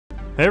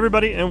Hey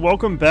everybody, and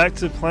welcome back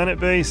to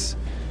Planetbase.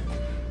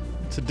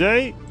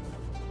 Today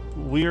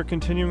we are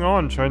continuing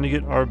on trying to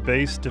get our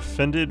base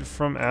defended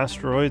from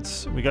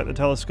asteroids. We got the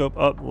telescope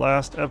up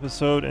last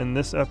episode, and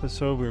this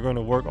episode we're going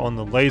to work on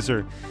the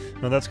laser.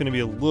 Now that's going to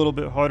be a little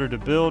bit harder to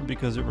build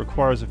because it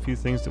requires a few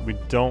things that we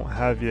don't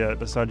have yet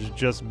besides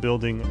just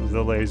building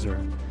the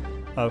laser.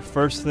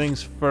 First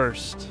things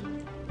first,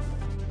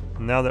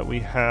 now that we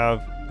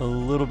have a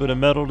little bit of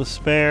metal to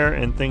spare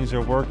and things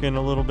are working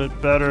a little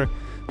bit better,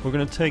 we're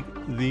going to take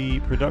the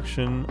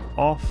production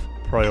off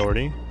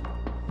priority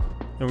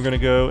and we're going to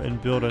go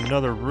and build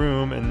another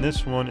room, and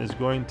this one is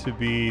going to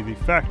be the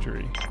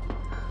factory.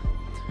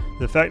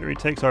 The factory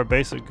takes our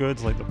basic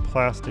goods like the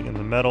plastic and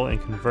the metal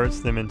and converts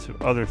them into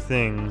other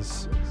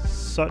things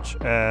such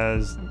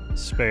as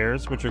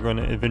spares, which are going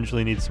to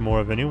eventually need some more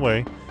of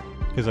anyway,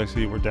 because I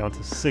see we're down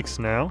to 6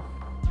 now,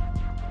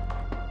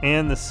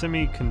 and the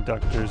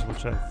semiconductors,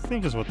 which I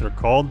think is what they're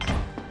called.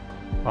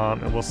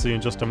 And we'll see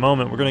in just a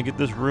moment. We're going to get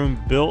this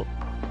room built.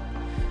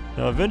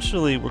 Now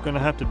eventually we're going to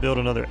have to build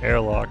another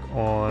airlock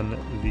on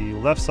the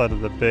left side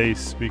of the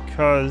base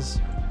because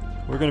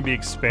we're going to be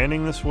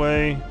expanding this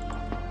way,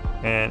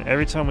 and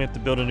every time we have to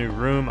build a new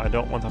room, I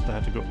don't want them to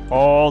have to go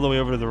all the way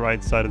over to the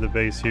right side of the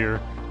base here,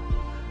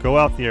 go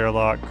out the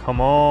airlock, come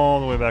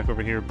all the way back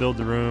over here, build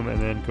the room, and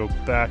then go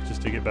back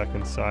just to get back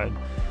inside.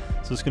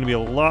 So it's going to be a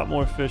lot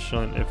more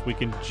efficient if we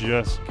can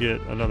just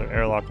get another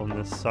airlock on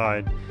this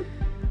side.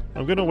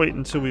 I'm going to wait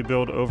until we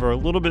build over a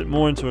little bit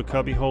more into a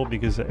cubby hole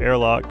because the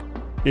airlock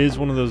is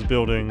one of those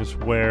buildings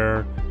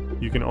where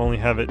you can only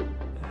have it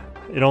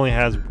only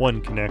has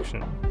one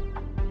connection.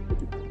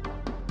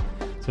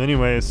 So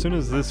anyway, as soon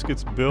as this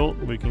gets built,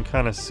 we can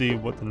kind of see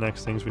what the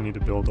next things we need to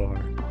build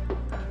are.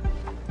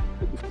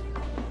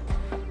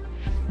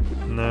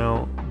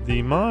 Now,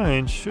 the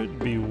mine should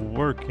be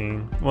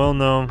working. Well,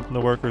 no,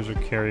 the workers are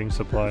carrying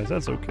supplies.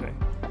 That's okay.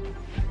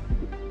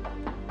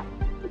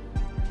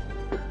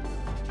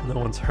 No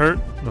one's hurt,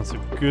 that's a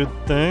good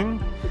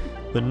thing,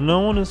 but no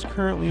one is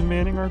currently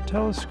manning our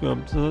telescope,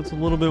 so that's a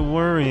little bit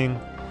worrying.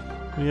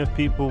 We have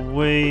people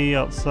way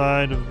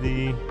outside of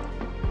the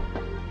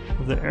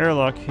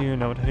airlock here,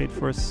 and I would hate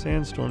for a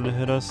sandstorm to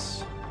hit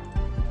us.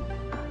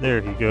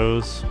 There he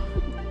goes.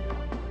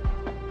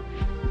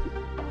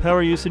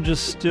 Power usage is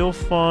still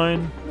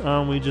fine.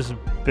 We just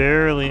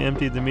barely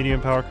emptied the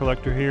medium power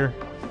collector here.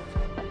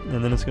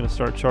 And then it's going to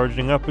start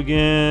charging up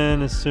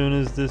again as soon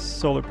as this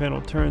solar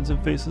panel turns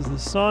and faces the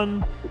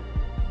sun.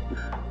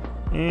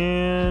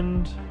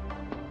 And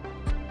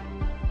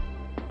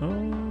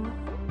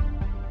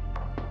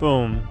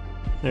boom,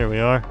 there we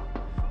are.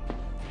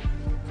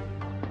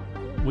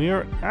 We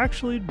are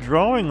actually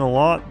drawing a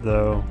lot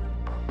though.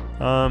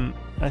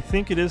 I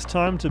think it is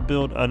time to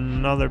build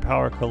another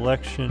power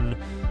collection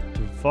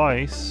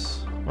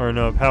device, or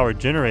no, power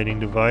generating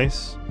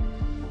device.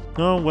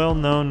 Oh well,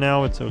 no,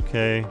 now it's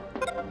okay.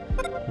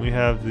 We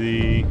have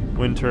the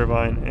wind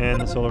turbine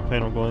and the solar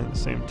panel going at the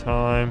same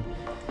time.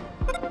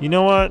 You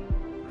know what?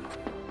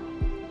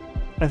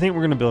 I think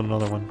we're going to build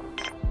another one.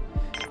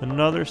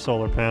 Another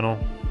solar panel.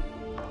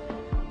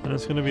 And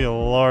it's going to be a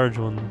large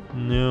one.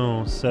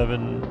 No,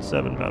 7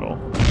 metal.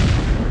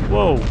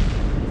 Whoa!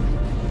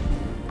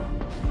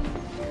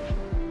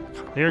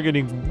 They are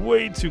getting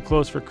way too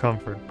close for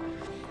comfort.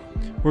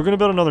 We're going to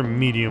build another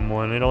medium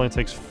one. It only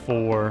takes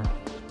 4.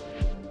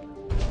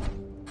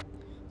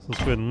 Let's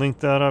go ahead and link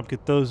that up,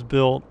 get those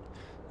built.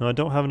 Now I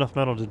don't have enough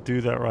metal to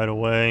do that right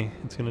away.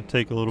 It's going to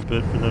take a little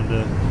bit for them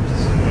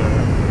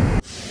to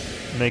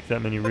make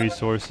that many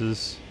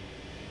resources.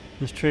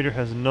 This trader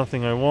has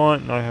nothing I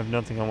want, and I have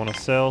nothing I want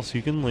to sell, so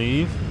you can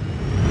leave.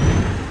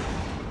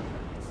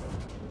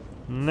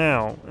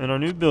 Now, in our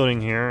new building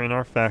here, in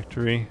our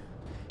factory,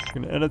 we're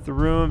going to edit the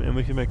room, and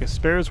we can make a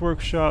spares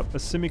workshop, a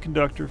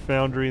semiconductor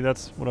foundry,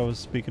 that's what I was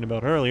speaking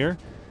about earlier,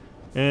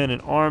 and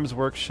an arms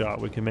workshop.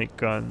 We can make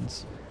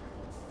guns.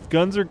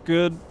 Guns are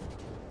good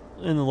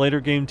in the later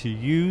game to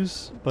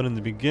use, but in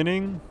the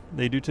beginning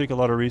they do take a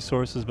lot of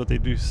resources, but they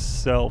do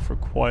sell for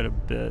quite a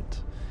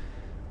bit.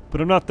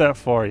 But I'm not that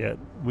far yet.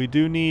 We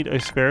do need a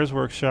spares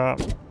workshop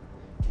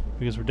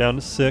because we're down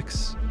to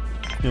 6,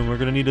 and we're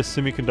going to need a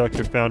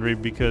semiconductor foundry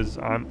because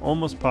I'm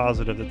almost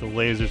positive that the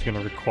laser is going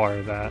to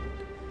require that.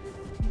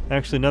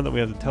 Actually, now that we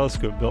have the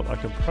telescope built, I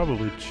could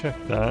probably check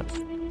that.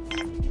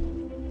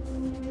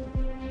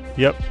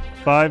 Yep.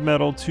 5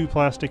 metal, 2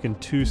 plastic, and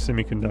 2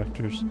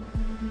 semiconductors.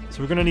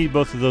 So we're going to need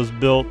both of those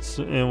built,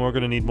 and we're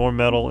going to need more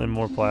metal and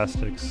more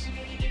plastics.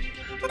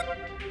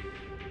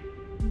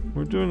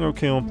 We're doing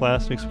okay on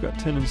plastics. We've got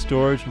 10 in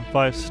storage and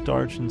 5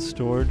 starch in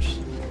storage.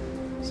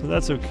 So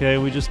that's okay,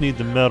 we just need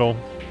the metal.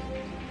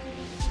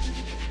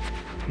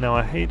 Now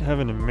I hate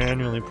having to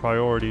manually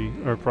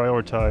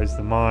prioritize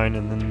the mine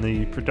and then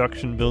the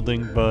production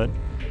building, but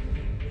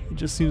it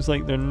just seems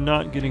like they're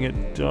not getting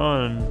it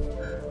done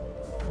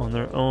on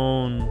their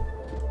own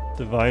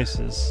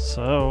devices.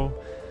 So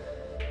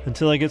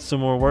until I get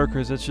some more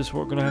workers, that's just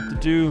what we're gonna have to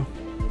do.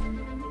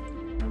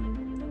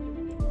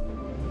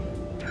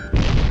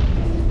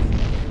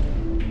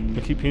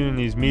 keep hearing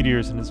these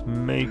meteors and it's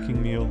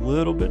making me a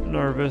little bit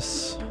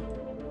nervous.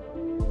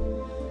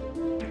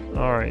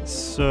 Alright,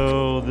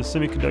 so the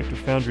semiconductor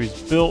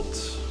foundry's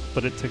built,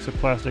 but it takes a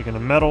plastic and a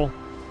metal.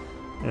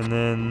 And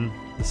then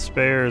the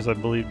spares, I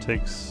believe,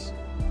 takes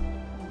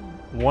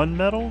one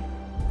metal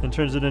and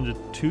turns it into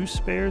two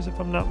spares, if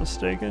I'm not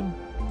mistaken.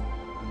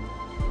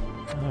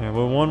 Alright,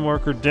 well, one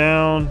worker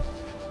down,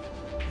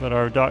 but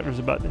our doctor's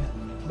about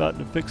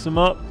to fix him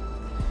up.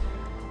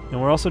 And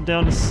we're also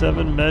down to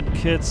 7 med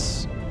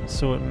kits,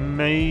 so it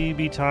may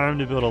be time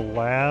to build a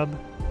lab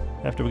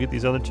after we get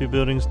these other 2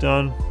 buildings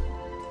done.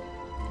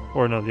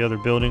 Or no, the other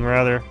building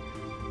rather,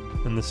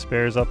 and the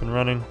spares up and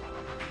running.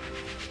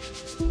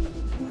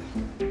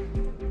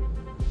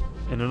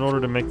 And in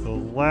order to make the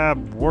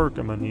lab work,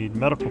 I'm gonna need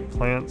medical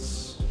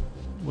plants,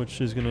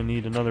 which is gonna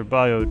need another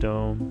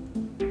biodome.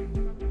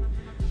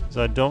 Because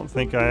I don't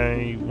think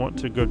I want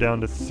to go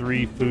down to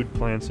 3 food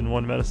plants and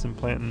 1 medicine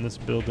plant in this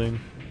building.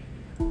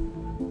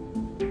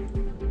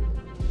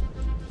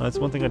 That's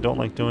one thing I don't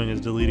like doing,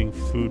 is deleting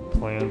food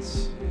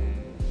plants.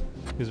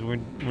 Because we're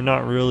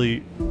not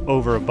really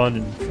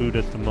overabundant in food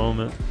at the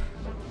moment.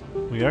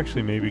 We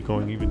actually may be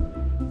going even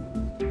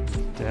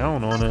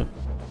down on it.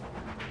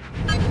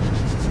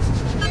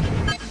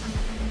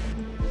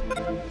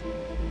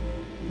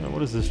 Now, what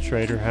does this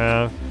trader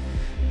have?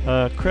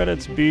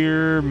 Credits,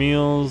 beer,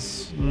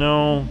 meals.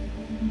 No,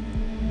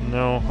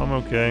 I'm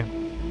okay.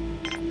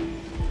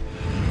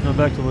 Now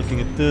back to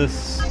looking at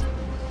this.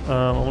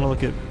 I want to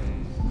look at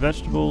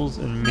vegetables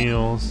and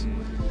meals.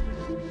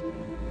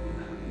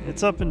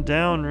 It's up and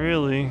down,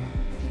 really.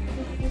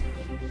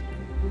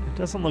 It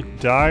doesn't look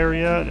dire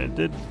yet. It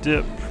did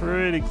dip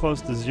pretty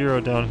close to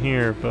 0 down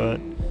here, but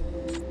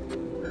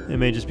it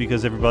may just be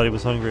because everybody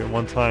was hungry at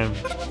one time.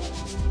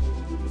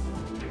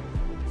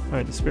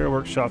 Alright, the spare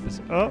workshop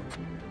is up.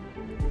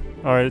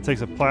 Alright, it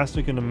takes a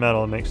plastic and a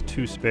metal and makes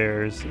 2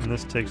 spares, and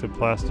this takes a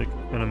plastic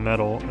and a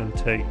metal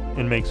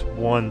and makes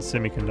 1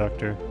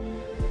 semiconductor.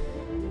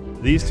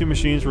 These 2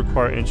 machines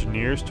require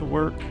engineers to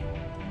work,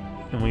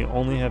 and we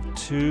only have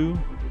 2.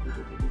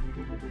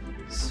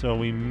 So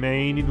we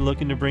may need to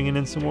look into bringing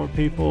in some more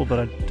people, but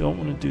I don't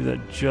want to do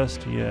that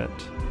just yet.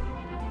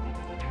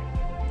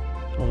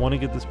 I want to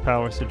get this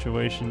power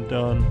situation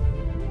done,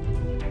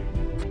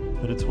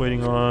 but it's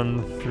waiting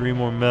on 3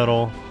 more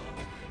metal.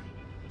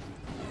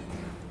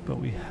 But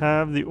we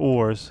have the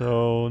ore,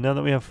 so now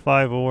that we have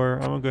 5 ore,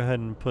 I'm going to go ahead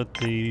and put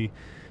the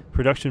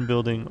production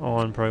building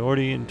on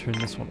priority and turn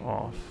this one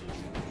off.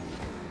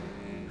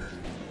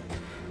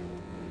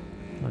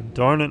 And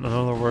darn it,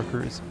 another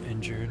worker is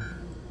injured.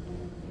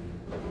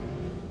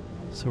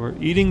 So we're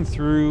eating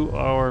through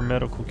our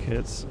medical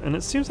kits, and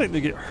it seems like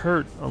they get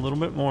hurt a little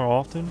bit more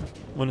often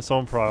when it's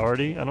on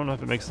priority. I don't know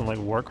if it makes them like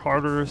work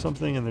harder or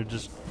something, and they're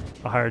just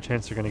a higher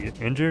chance they're going to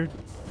get injured.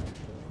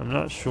 I'm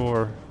not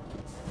sure,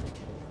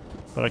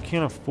 but I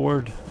can't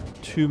afford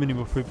too many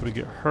more people to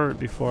get hurt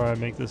before I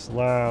make this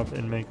lab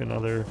and make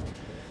another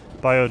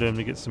biodome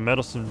to get some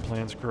medicine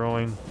plants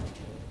growing.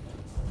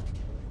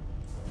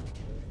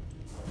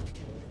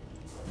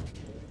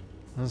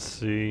 Let's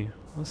see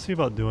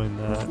about doing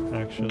that,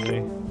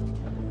 actually.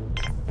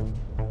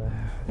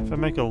 If I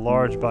make a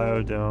large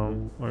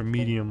biodome, or a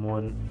medium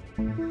one,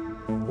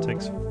 it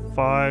takes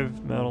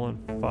 5 metal and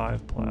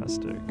 5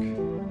 plastic.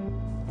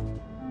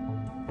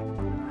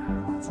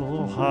 It's a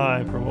little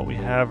high for what we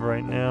have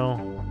right now.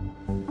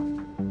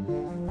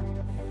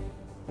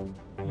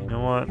 You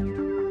know what?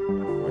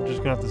 We're just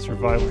gonna have to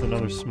survive with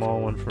another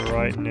small one for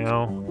right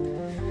now,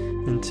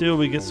 until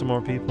we get some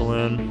more people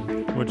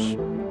in, which,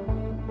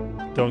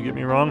 don't get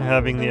me wrong,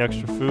 having the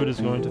extra food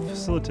is going to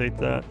facilitate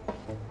that.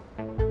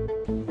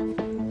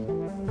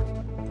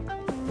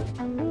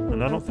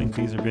 And I don't think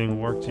these are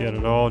being worked yet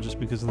at all, just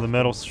because of the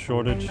metal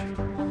shortage,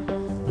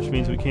 which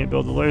means we can't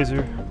build the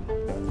laser.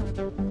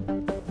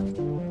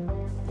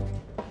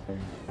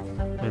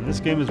 And this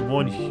game is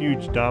one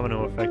huge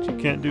domino effect. You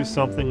can't do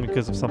something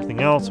because of something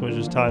else, which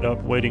is tied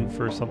up waiting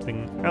for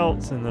something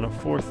else, and then a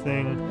 4th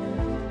thing.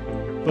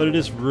 But it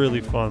is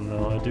really fun,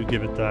 though. I do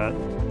give it that.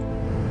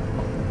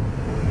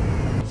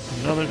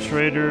 Another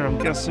trader. I'm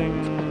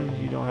guessing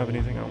you don't have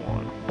anything I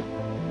want.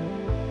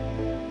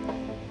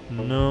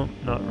 No,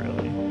 not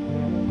really.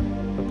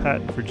 A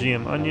patent for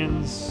GM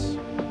onions.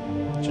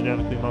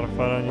 Genetically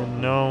modified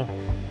onion. No.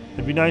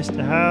 It'd be nice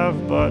to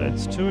have, but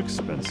it's too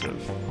expensive.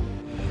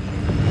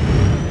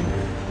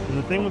 And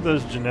the thing with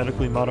those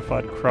genetically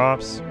modified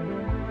crops,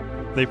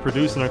 they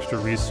produce an extra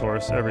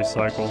resource every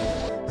cycle.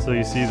 So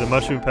you see the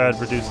mushroom pad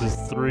produces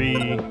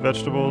 3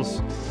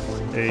 vegetables.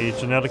 A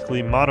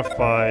genetically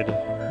modified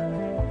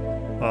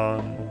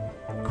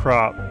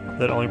crop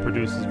that only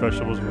produces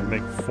vegetables would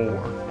make 4.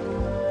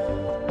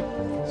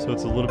 So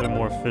it's a little bit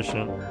more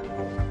efficient.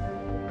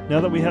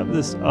 Now that we have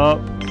this up,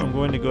 I'm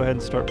going to go ahead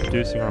and start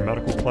producing our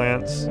medical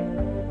plants.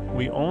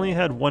 We only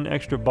had 1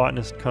 extra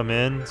botanist come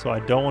in, so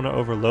I don't want to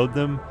overload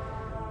them.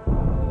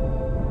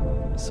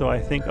 So I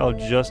think I'll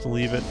just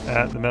leave it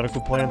at the medical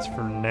plants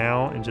for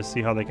now and just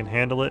see how they can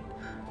handle it.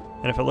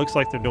 And if it looks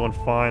like they're doing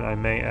fine, I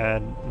may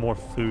add more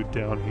food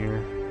down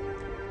here.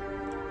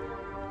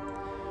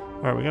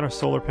 Alright, we got our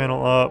solar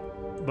panel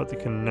up, but the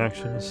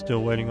connection is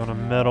still waiting on a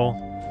metal.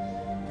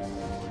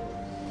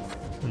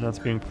 And that's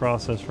being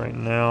processed right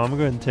now. I'm going to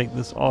go ahead and take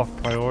this off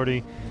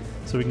priority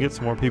so we can get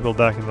some more people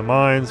back in the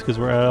mines because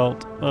we're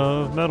out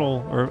of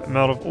metal, or I'm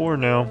out of ore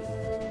now.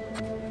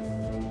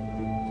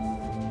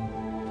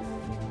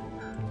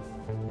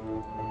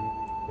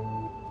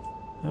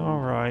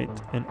 Alright,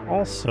 and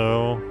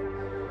also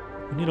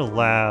we need a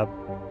lab.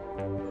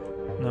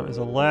 Now, is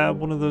a lab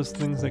one of those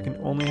things that can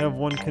only have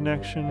one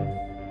connection?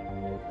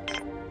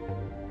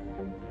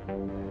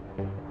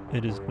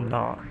 It is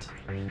not.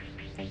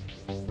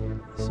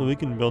 So we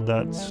can build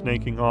that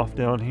snaking off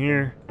down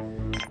here.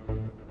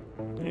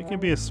 It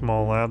can be a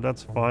small lab,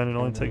 that's fine. It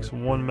only takes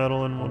one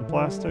metal and one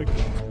plastic.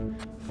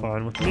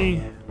 Fine with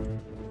me.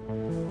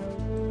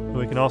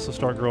 We can also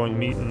start growing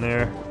meat in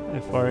there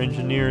if our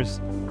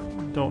engineers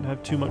don't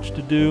have too much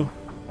to do.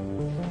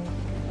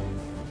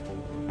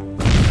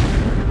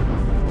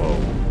 Whoa.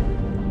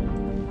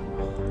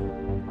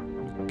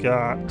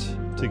 Got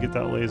to get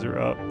that laser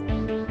up.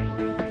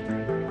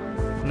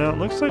 Now it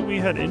looks like we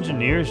had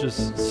engineers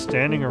just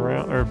standing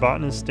around, or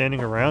botanists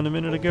standing around a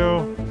minute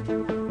ago.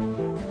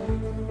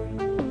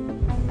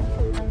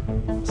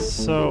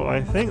 So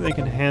I think they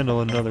can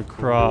handle another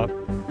crop.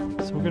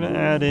 So we're gonna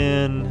add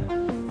in,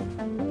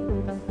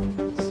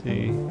 let's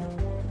see,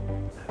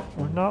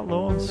 we're not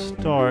low on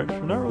starch.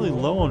 We're not really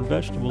low on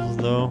vegetables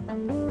though.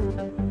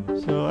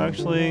 So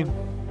actually,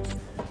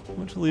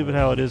 we'll just leave it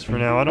how it is for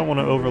now. I don't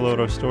want to overload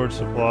our storage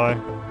supply.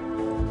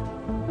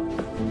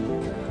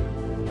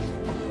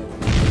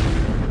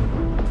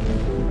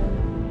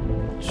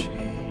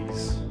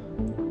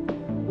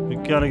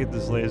 Gotta get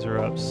this laser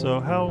up. So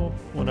how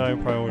would I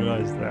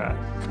prioritize that?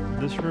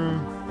 This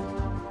room?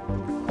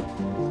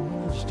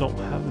 I just don't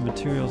have the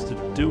materials to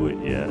do it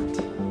yet.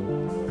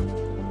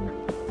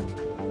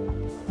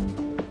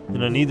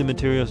 And I need the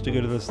materials to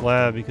go to this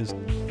lab because,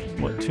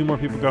 what, 2 more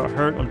people got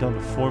hurt? I'm down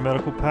to 4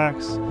 medical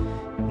packs.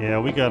 Yeah,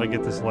 we gotta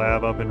get this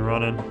lab up and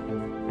running.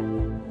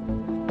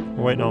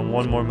 We're waiting on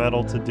 1 more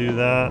metal to do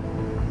that.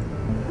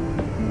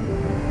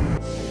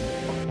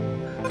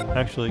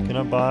 Actually, can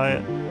I buy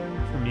it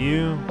from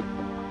you?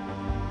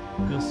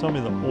 You'll sell me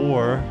the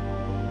ore,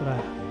 but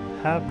I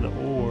have the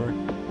ore.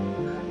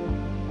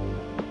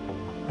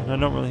 And I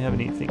don't really have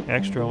anything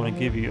extra I want to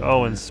give you.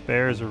 Oh, and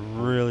spares are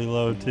really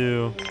low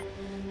too.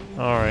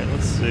 Alright,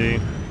 let's see.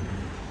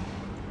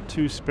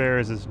 2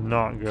 spares is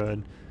not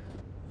good.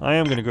 I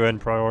am going to go ahead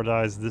and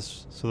prioritize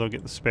this so they'll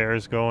get the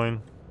spares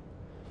going.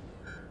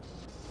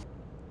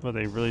 But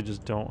they really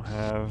just don't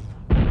have.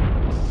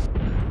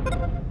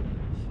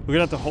 We're going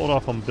to have to hold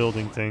off on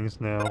building things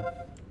now.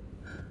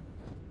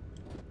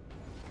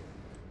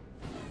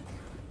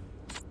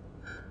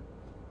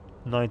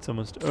 Night's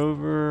almost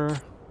over,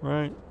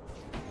 right?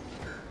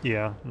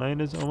 Yeah,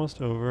 night is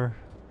almost over.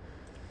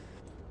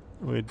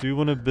 We do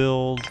want to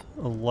build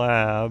a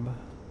lab.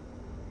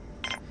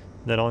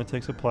 That only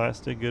takes a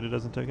plastic. Good, it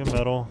doesn't take a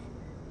metal.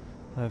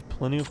 I have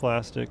plenty of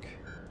plastic.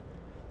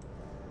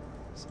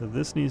 So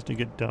this needs to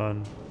get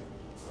done.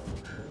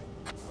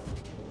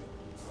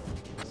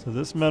 So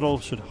this metal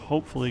should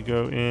hopefully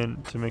go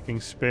into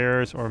making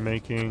spares or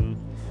making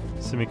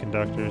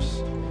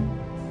semiconductors.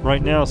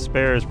 Right now,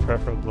 spares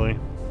preferably.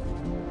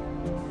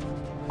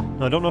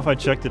 Now, I don't know if I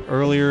checked it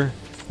earlier,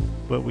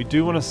 but we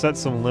do want to set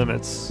some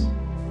limits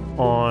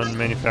on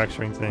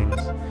manufacturing things.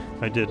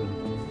 I didn't.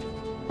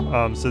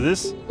 So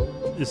this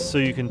is so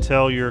you can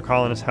tell your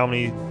colonists how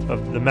many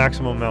of the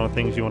maximum amount of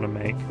things you want to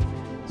make.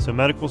 So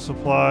medical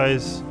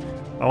supplies,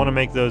 I want to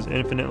make those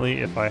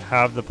infinitely. If I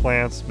have the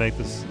plants, make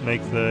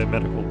the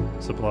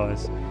medical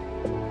supplies.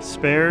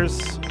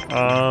 Spares,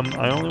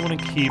 I only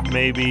want to keep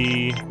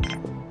maybe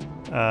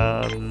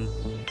 10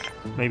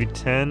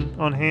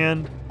 on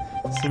hand.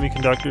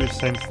 Semiconductors,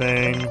 same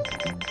thing,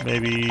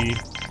 maybe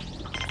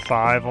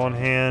 5 on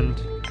hand.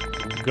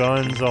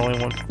 Guns, only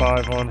want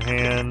 5 on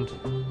hand.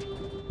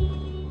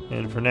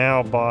 And for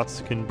now, bots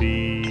can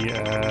be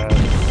at,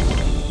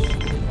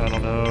 I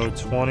don't know,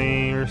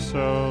 20 or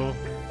so.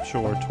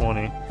 Sure,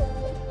 20.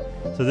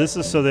 So this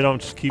is so they don't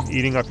just keep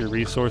eating up your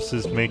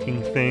resources,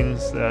 making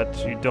things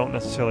that you don't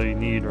necessarily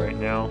need right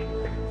now,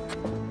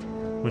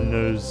 when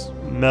those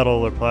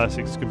metal or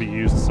plastics could be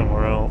used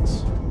somewhere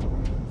else.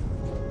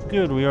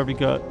 Good, we already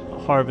got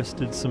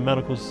harvested some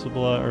medical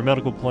supply or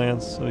medical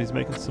plants, so he's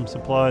making some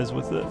supplies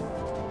with it.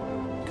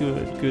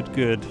 Good, good,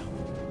 good.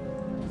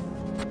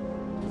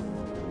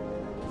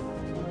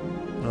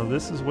 Now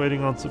this is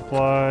waiting on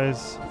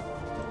supplies.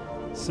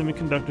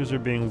 Semiconductors are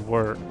being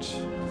worked.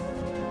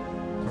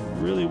 I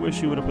really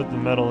wish you would have put the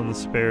metal in the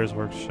spares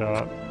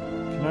workshop.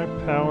 Can I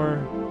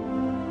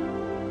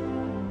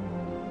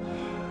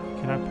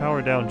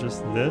power down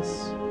just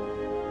this?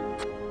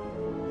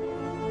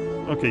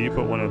 Okay, you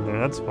put 1 in there,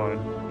 that's fine.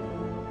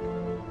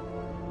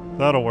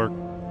 That'll work.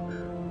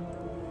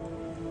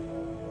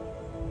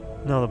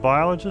 Now the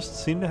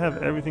biologists seem to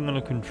have everything under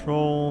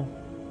control.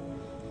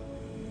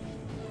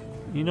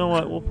 You know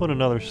what, we'll put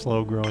another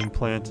slow growing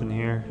plant in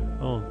here.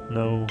 Oh,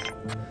 no.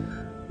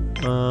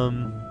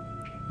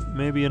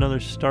 Maybe another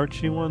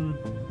starchy one.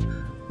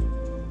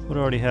 What do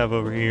I already have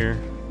over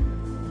here?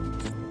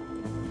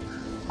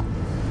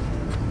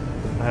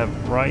 I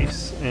have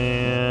rice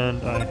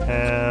and I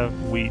have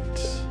wheat.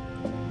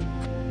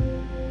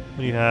 What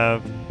do you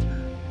have?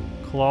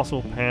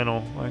 Colossal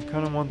panel. I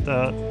kind of want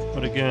that,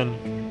 but again,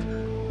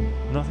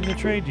 nothing to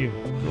trade you.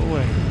 Go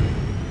away.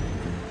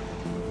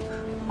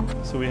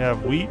 So we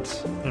have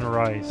wheat and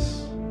rice.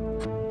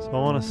 So I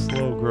want a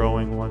slow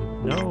growing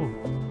one. No.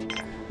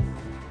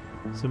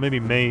 So maybe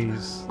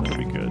maize. That'd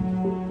be good.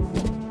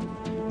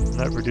 And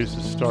that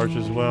produces starch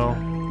as well.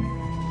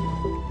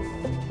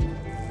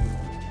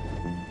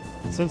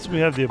 Since we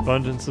have the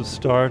abundance of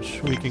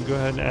starch, we can go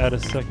ahead and add a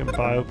second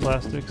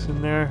bioplastics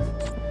in there.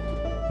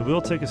 It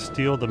will take a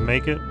steel to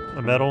make it,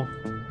 a metal,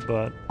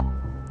 but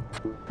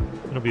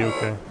it'll be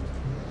okay.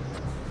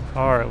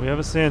 Alright, we have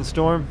a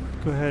sandstorm.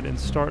 Go ahead and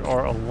start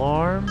our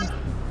alarm.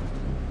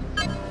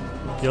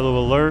 Yellow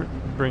alert,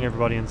 bring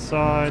everybody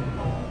inside.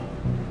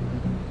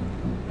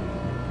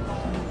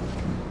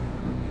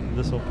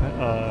 This will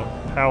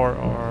power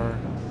our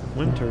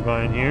wind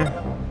turbine here.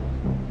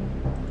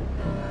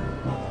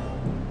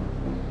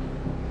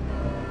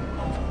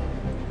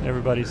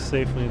 Everybody's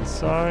safely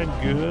inside,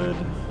 good.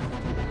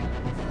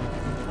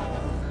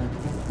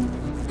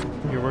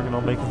 You're working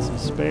on making some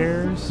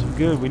spares.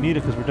 Good, we need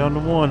it because we're down to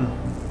 1.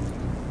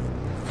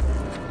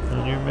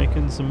 And you're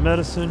making some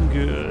medicine,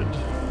 good.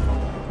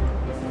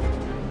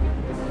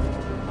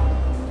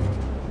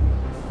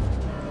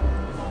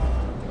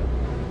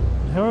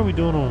 How are we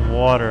doing on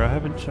water? I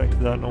haven't checked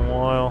that in a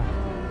while.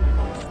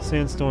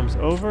 Sandstorm's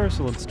over,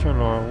 so let's turn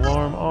our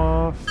alarm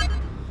off.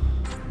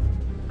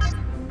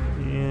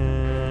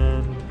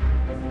 And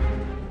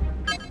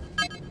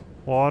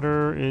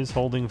water is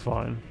holding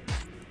fine.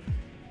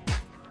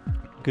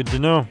 Good to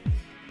know.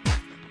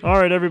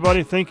 Alright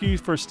everybody, thank you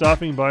for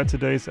stopping by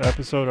today's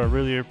episode. I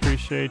really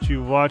appreciate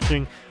you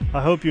watching.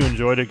 I hope you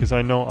enjoyed it because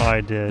I know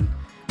I did.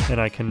 And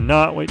I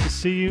cannot wait to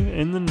see you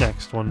in the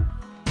next one.